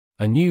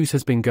A news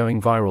has been going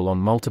viral on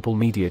multiple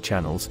media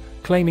channels,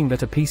 claiming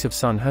that a piece of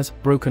sun has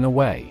broken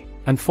away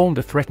and formed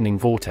a threatening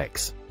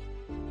vortex.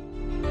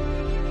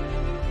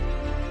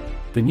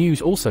 The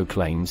news also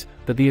claims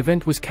that the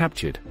event was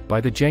captured by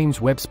the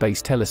James Webb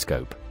Space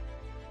Telescope.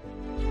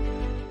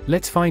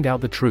 Let's find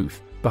out the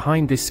truth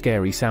behind this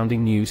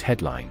scary-sounding news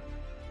headline.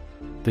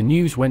 The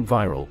news went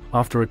viral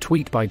after a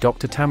tweet by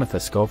Dr.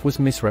 Tamitha Skov was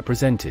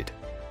misrepresented.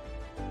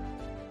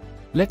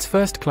 Let's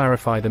first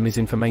clarify the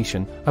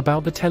misinformation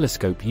about the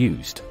telescope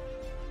used.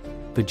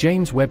 The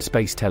James Webb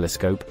Space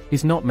Telescope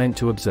is not meant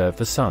to observe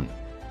the Sun.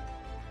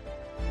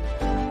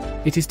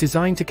 It is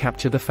designed to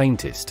capture the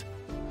faintest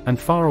and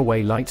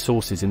far-away light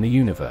sources in the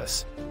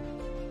universe.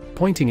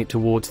 Pointing it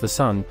towards the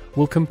Sun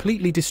will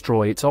completely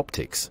destroy its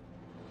optics.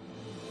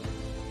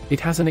 It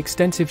has an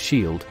extensive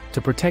shield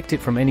to protect it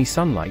from any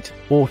sunlight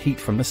or heat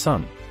from the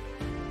Sun.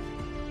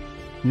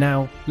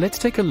 Now, let's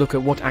take a look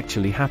at what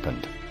actually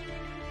happened.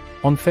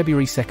 On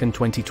February 2,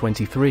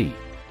 2023,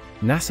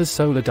 NASA's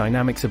Solar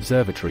Dynamics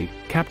Observatory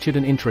captured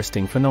an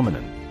interesting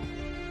phenomenon.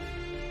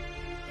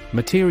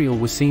 Material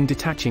was seen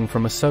detaching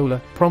from a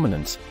solar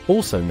prominence,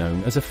 also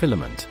known as a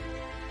filament.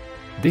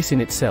 This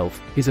in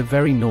itself is a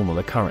very normal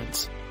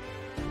occurrence.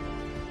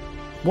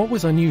 What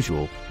was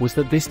unusual was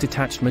that this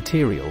detached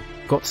material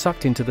got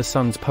sucked into the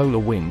Sun's polar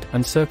wind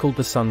and circled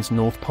the Sun's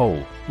north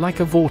pole, like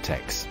a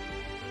vortex.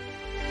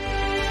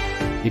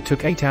 It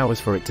took 8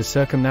 hours for it to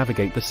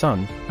circumnavigate the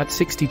Sun at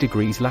 60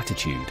 degrees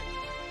latitude.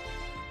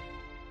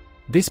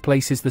 This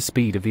places the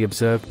speed of the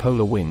observed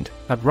polar wind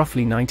at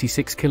roughly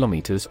 96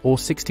 kilometers or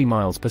 60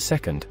 miles per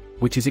second,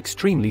 which is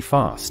extremely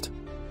fast.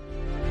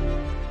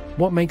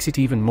 What makes it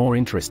even more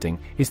interesting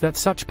is that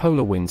such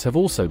polar winds have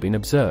also been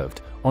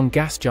observed on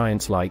gas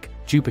giants like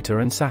Jupiter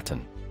and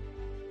Saturn.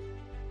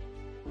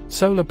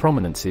 Solar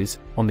prominences,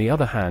 on the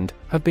other hand,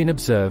 have been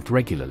observed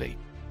regularly.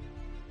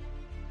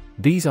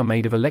 These are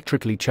made of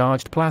electrically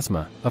charged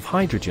plasma, of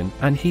hydrogen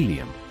and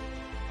helium.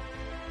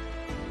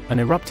 An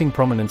erupting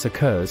prominence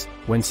occurs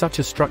when such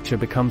a structure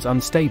becomes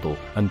unstable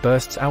and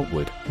bursts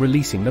outward,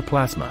 releasing the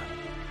plasma.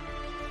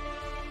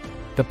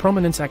 The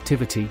prominence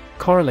activity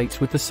correlates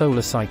with the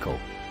solar cycle.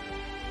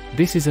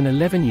 This is an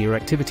 11-year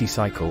activity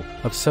cycle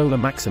of solar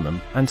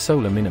maximum and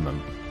solar minimum,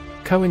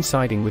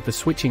 coinciding with the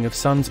switching of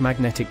Sun's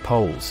magnetic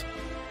poles.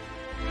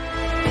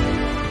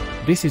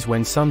 This is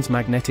when Sun's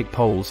magnetic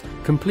poles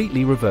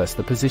completely reverse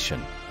the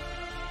position.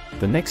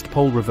 The next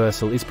pole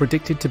reversal is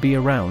predicted to be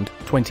around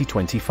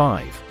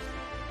 2025.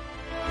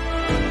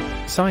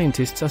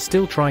 Scientists are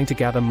still trying to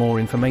gather more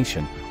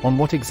information on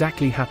what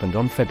exactly happened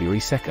on February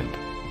 2nd.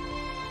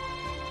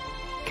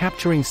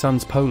 Capturing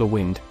Sun's polar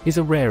wind is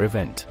a rare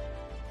event.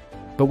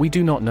 But we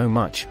do not know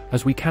much,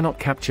 as we cannot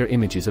capture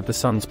images of the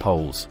Sun's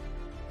poles.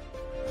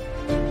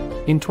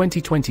 In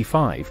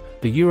 2025,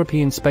 the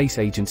European Space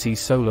Agency's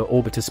Solar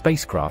Orbiter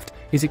spacecraft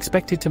is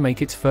expected to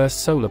make its first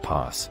solar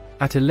pass,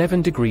 at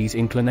 11 degrees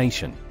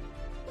inclination.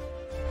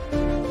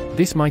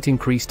 This might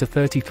increase to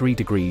 33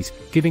 degrees,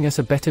 giving us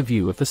a better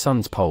view of the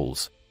Sun's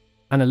poles,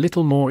 and a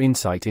little more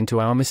insight into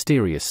our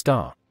mysterious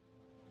star.